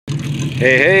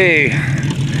Hey,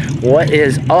 what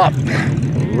is up,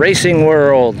 racing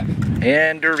world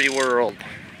and derby world?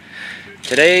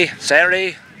 Today,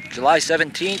 Saturday, July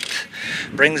 17th,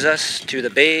 brings us to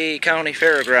the Bay County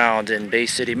Fairgrounds in Bay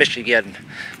City, Michigan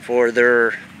for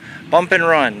their bump and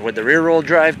run with the rear-wheel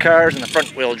drive cars and the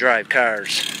front-wheel drive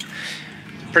cars.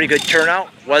 Pretty good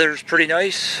turnout, weather's pretty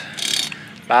nice.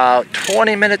 About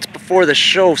 20 minutes before the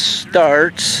show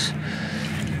starts,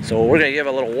 so we're gonna give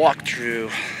a little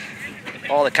walkthrough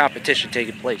all the competition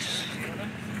taking place.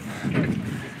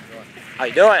 How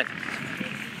you doing?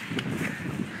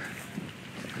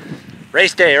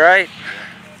 Race day, right?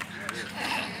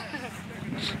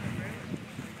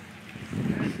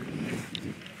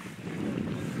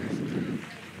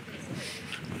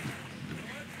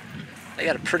 They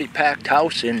got a pretty packed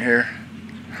house in here.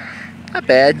 Not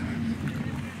bad.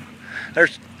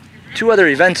 There's two other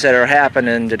events that are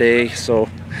happening today, so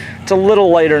it's a little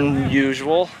lighter than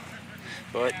usual.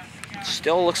 But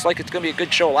still looks like it's going to be a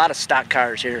good show. A lot of stock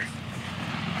cars here.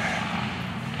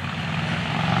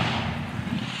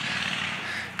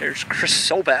 There's Chris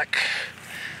Sobek.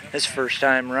 His first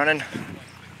time running.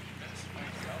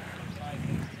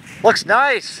 Looks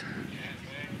nice.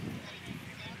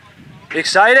 You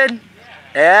excited?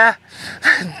 Yeah?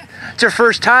 It's your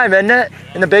first time, isn't it?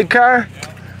 In the big car?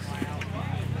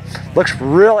 Looks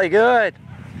really good.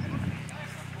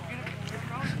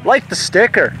 Like the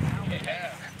sticker.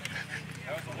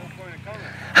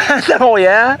 Oh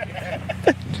yeah?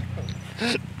 It's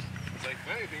like, if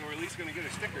anything, we're at least going to get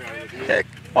a sticker out of it.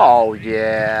 Oh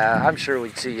yeah, I'm sure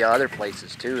we'd see you other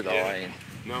places too though. Yeah. I mean.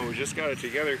 No, we just got it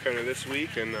together kind of this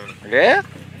week, and yeah?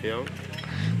 you know.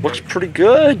 Looks pretty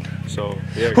good. So,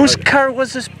 yeah. Whose car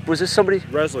was this? Was this somebody?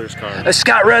 Resler's car.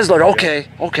 Scott Resler, okay,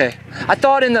 okay. I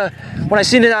thought when I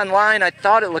seen it online, I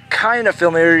thought it looked kind of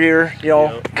familiar, you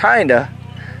know, kinda.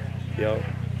 Yeah.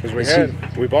 Because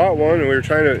we bought one, and we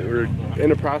were in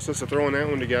the process of throwing that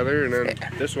one together, and then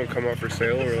this one come up for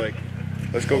sale. We're like,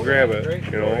 let's go grab it,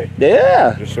 you know.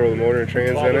 Yeah. Just throw the motor and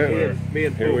trans in it,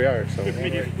 and here we are. So.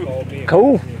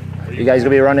 Cool. You guys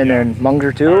gonna be running in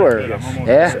Munger too, or?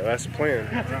 Yeah. So that's the plan.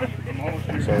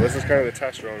 So this is kind of the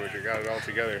test run, which we got it all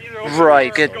together.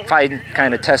 Right.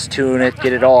 Kind of test tune it,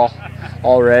 get it all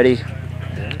ready.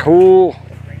 Cool.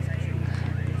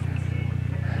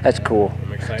 That's cool.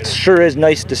 It sure is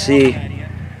nice to see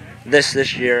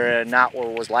this year and not what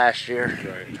it was last year.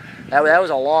 Right. That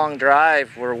was a long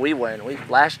drive where we went.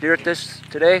 Last year at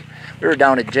today, we were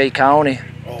down at Jay County.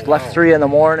 Left 3 in the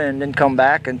morning and didn't come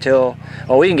back until,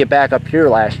 we didn't get back up here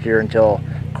last year until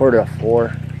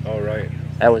 3:45. All right.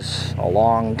 That was a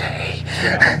long day.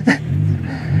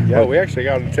 Yeah, we actually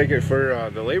got a ticket for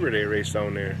the Labor Day race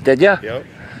down there. Did ya? Yep.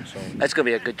 So. That's gonna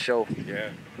be a good show. Yeah.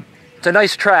 It's a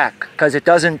nice track because it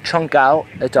doesn't chunk out.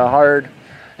 It's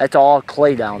all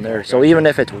clay down there. Okay. So even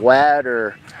if it's wet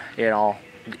or, you know,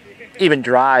 even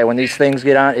dry, when these things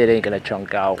get on, it ain't gonna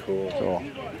chunk out. Cool. So.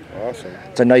 Awesome.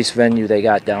 It's a nice venue they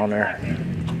got down there.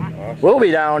 Awesome. We'll be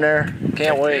down there.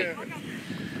 Can't wait.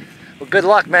 Well, good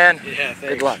luck, man. Yeah, thanks.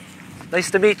 Good luck.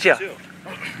 Nice to meet you.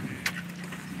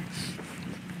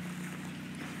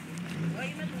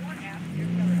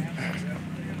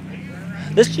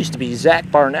 This used to be Zach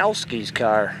Barnowski's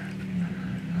car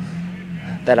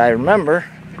that I remember.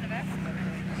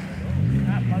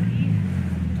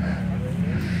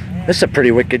 This is a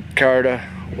pretty wicked car to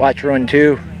watch run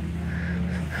too.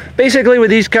 Basically with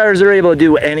these cars, they're able to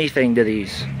do anything to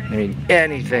these. I mean,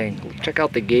 anything. Check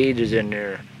out the gauges in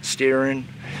there. Steering.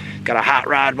 Got a hot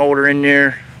rod motor in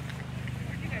there.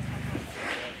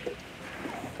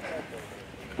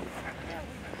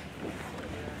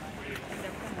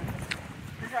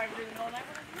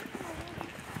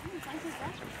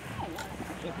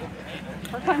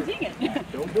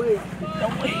 Don't blink.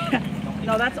 Don't blink.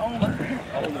 No, that's Omer.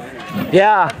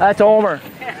 Yeah, that's Omer.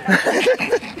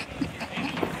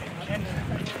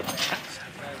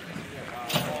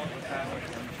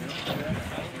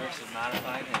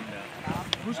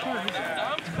 Whose car is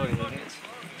that?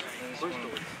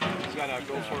 He's got to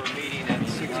go for a meeting at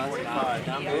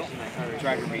 6:45.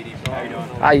 Driver meeting. How you doing?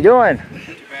 How you doing?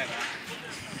 Too bad, man.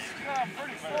 I'm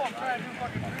pretty slow. I'm trying to do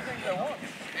fucking 3 things at once.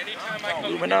 Anytime I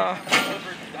come Moving on.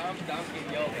 Dom's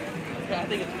getting yelled at. I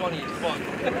think it's funny as fuck.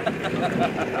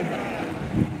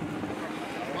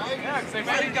 Yeah, because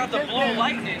they've got the blow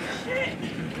lightning. Shit.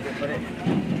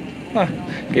 Huh.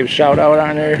 Gave a shout out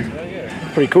on there.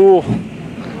 Pretty cool.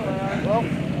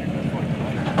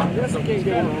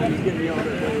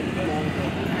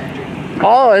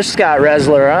 Oh, it's Scott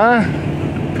Resler, huh?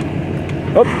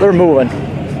 Oh, they're moving.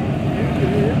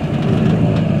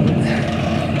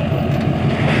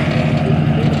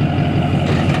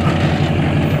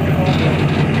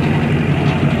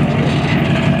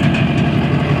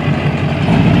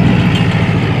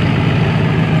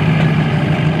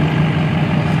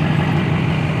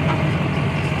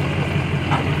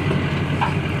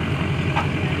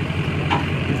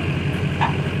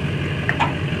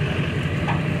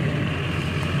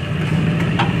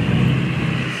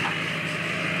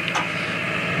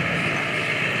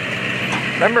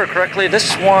 remember correctly,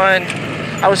 this one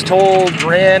I was told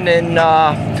ran in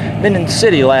Minden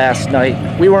City last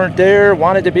night. We weren't there,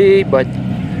 wanted to be, but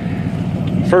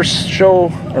first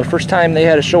show, or first time they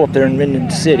had a show up there in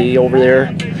Minden City over there,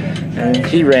 and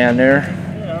he ran there.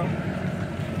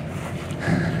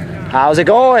 How's it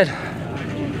going?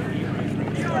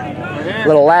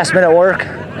 Little last minute work.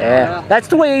 Yeah, that's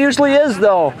the way it usually is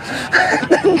though.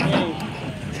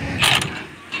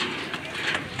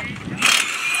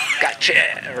 Got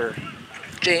Chad, or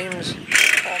James,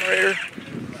 operator.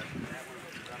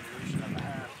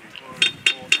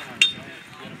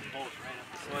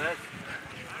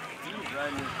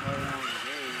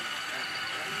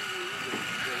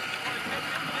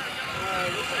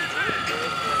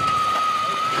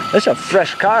 That's a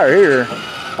fresh car here.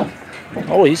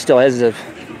 Oh, he still has the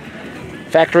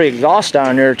factory exhaust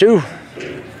on there too.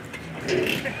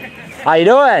 How you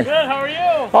doing? Good, how are you?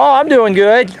 Oh, I'm doing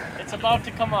good. It's about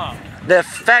to come off. The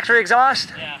factory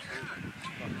exhaust? Yeah.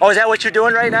 Oh, is that what you're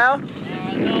doing right now?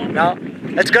 No. No?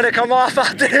 It's gonna come off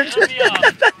out there. It'll be off.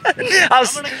 I'm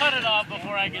gonna cut it off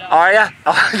before I get out. Are ya?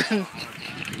 Oh.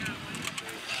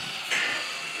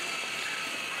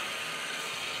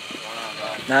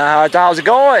 Now, how's it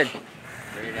going?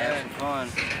 Great, having fun.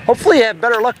 Hopefully you had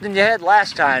better luck than you had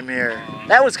last time here.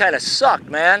 That was kind of sucked,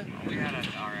 man. We had an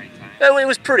alright time. It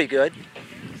was pretty good.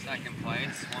 Second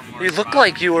place, one more You looked spot.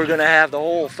 like you were going to have the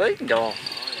whole thing though.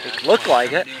 It looked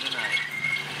like it.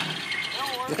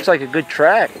 Looks like a good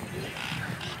track.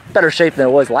 Better shape than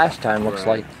it was last time, looks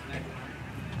like.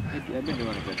 I've been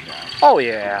doing a good job. Oh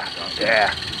yeah,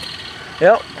 yeah.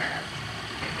 Yep.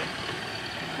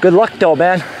 Good luck though,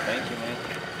 man. Thank you, man.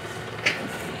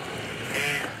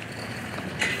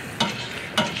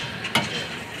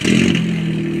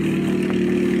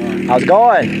 How's it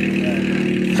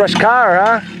going? Fresh car,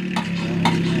 huh?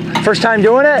 First time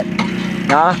doing it?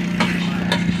 Nah.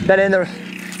 Been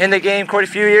in the game quite a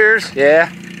few years? Yeah.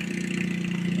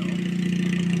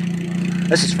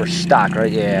 This is for stock, right?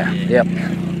 Yeah. Yep.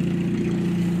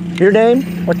 Your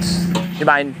name? You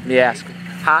mind me asking?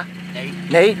 Huh? Nate.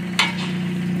 Nate?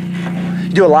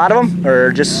 You do a lot of them,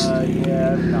 or just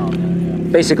Yeah, no.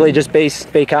 basically just Bay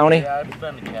County? Yeah, I've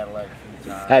been to Cadillac a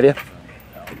few times. Have you?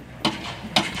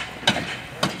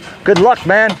 Good luck,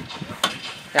 man.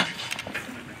 Yeah.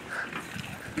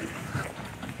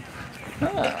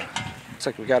 Looks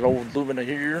like we got old Lumina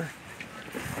here.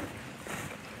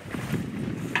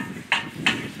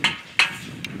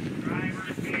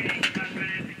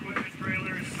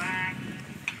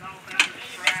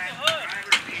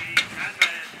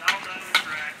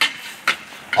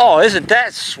 Oh, isn't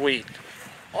that sweet?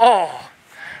 Oh,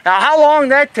 now how long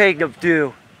did that take to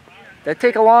do? That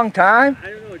take a long time? I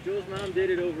don't know, Joe's mom did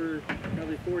it over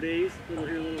probably 4 days, a little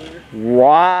here, a little there.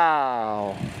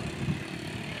 Wow.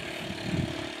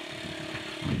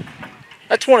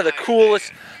 That's one of the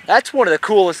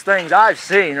coolest things I've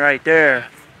seen right there.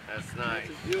 That's nice.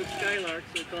 It's a Buick Skylark,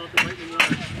 so they call it the Lightning Lark.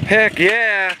 Heck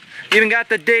yeah. Even got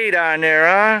the date on there,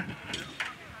 huh?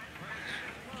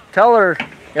 Tell her,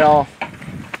 you know,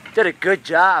 did a good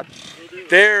job.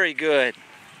 Very good.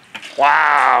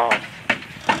 Wow.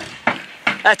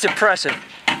 That's impressive.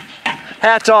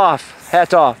 Hats off.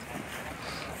 Hats off.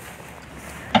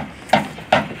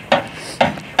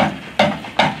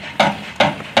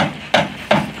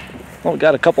 Oh, we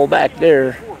got a couple back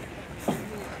there.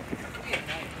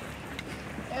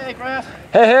 Hey, Chris.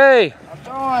 Hey, hey. How's it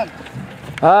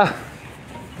going?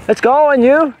 It's going,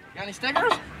 you? Got any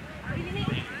stickers?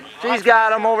 She's got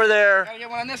them over there. Gotta get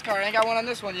one on this car. I ain't got one on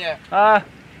this one yet.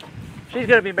 She's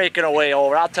gonna be making her way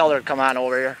over. I'll tell her to come on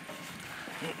over here.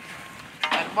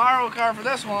 I had to borrow a car for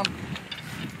this one.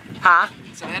 Huh?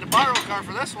 So I had to borrow a car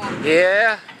for this one.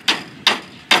 Yeah.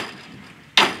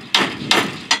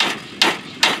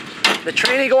 The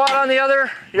trainee go out on your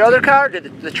other car?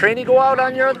 Did the trainee go out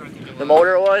on your other? The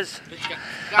motor was?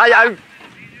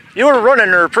 You were running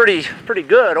her pretty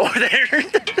good over there. Can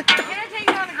I take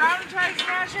it on the ground and try to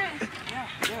smash it? Yeah.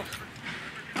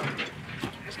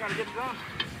 Just gotta get it done.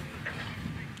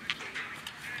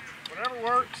 Whatever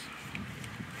works.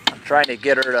 I'm trying to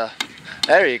get her to,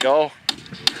 there you go.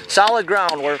 Solid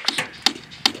ground works.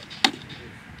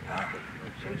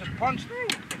 Should've just punched through.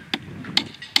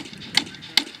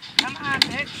 Come on,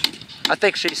 bitch. I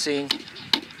think she's seen.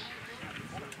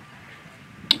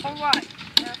 Hold what?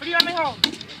 What do you want me to hold?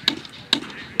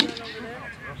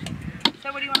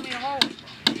 So what do you want me to hold?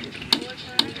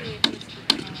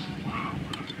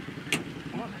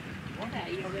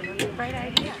 Great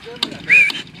idea.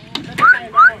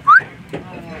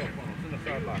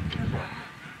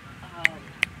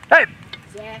 Hey!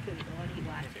 Zach is the one he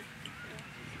watches.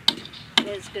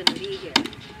 is going to be here.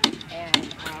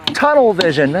 And, Tunnel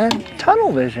vision, man.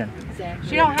 Tunnel vision.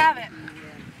 She don't have it.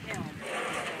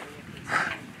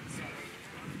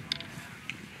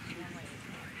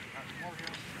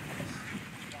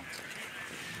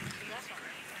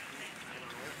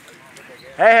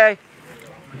 Hey, hey.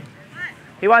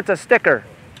 He wants a sticker.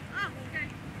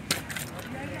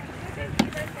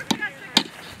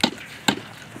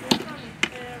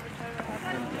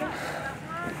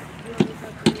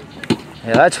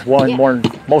 Yeah, that's one more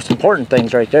most important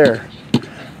things right there.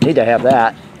 Need to have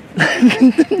that.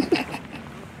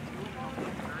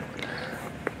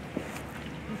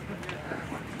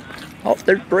 Oh,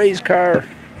 there's Bray's car.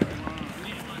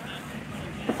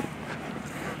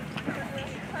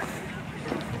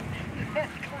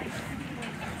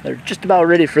 They're just about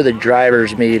ready for the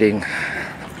driver's meeting.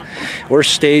 We're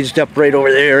staged up right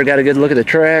over there. Got a good look at the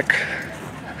track.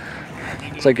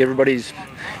 Looks like everybody's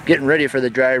getting ready for the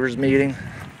driver's meeting.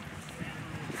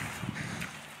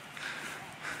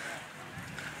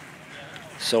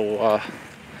 So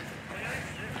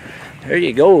there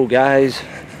you go, guys.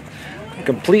 A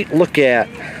complete look at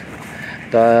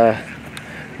the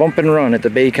bump and run at the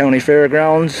Bay County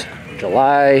Fairgrounds,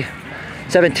 July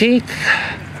 17th,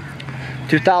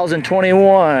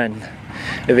 2021.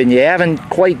 If you haven't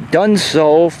quite done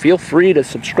so, feel free to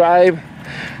subscribe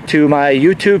to my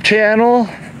YouTube channel.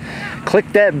 Click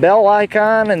that bell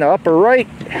icon in the upper right.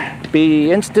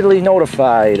 Be instantly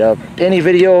notified of any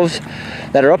videos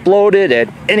that are uploaded at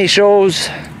any shows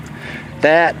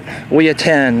that we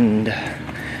attend.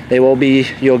 You'll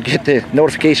get the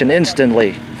notification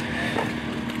instantly.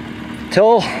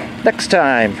 Till next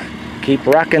time, keep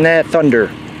rocking that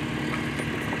thunder.